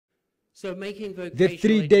The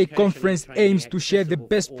three-day conference aims to share the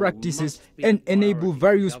best practices and enable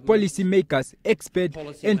various policymakers, experts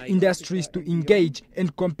and industries to engage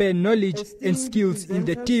and compare knowledge and skills in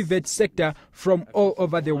the TVET sector from all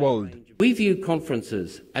over the world. We view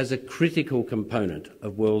conferences as a critical component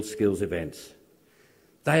of world skills events.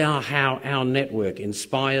 They are how our network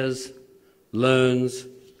inspires, learns,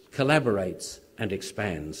 collaborates and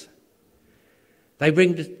expands. They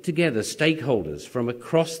bring together stakeholders from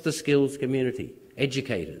across the skills community,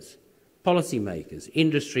 educators, policymakers,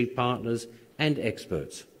 industry partners and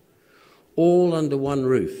experts, all under one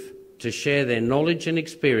roof to share their knowledge and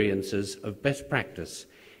experiences of best practice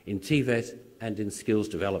in TVET and in skills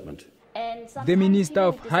development. The Minister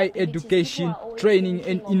of Higher Education, Training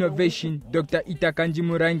and Innovation, Dr. Itakanji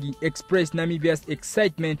Murangi, expressed Namibia's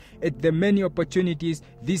excitement at the many opportunities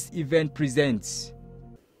this event presents.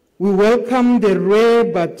 We welcome the rare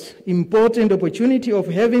but important opportunity of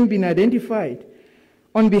having been identified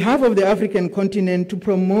on behalf of the African continent to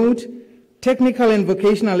promote technical and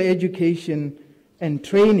vocational education and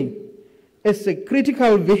training as a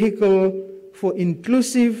critical vehicle for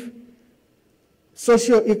inclusive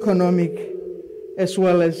socio-economic as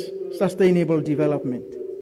well as sustainable development.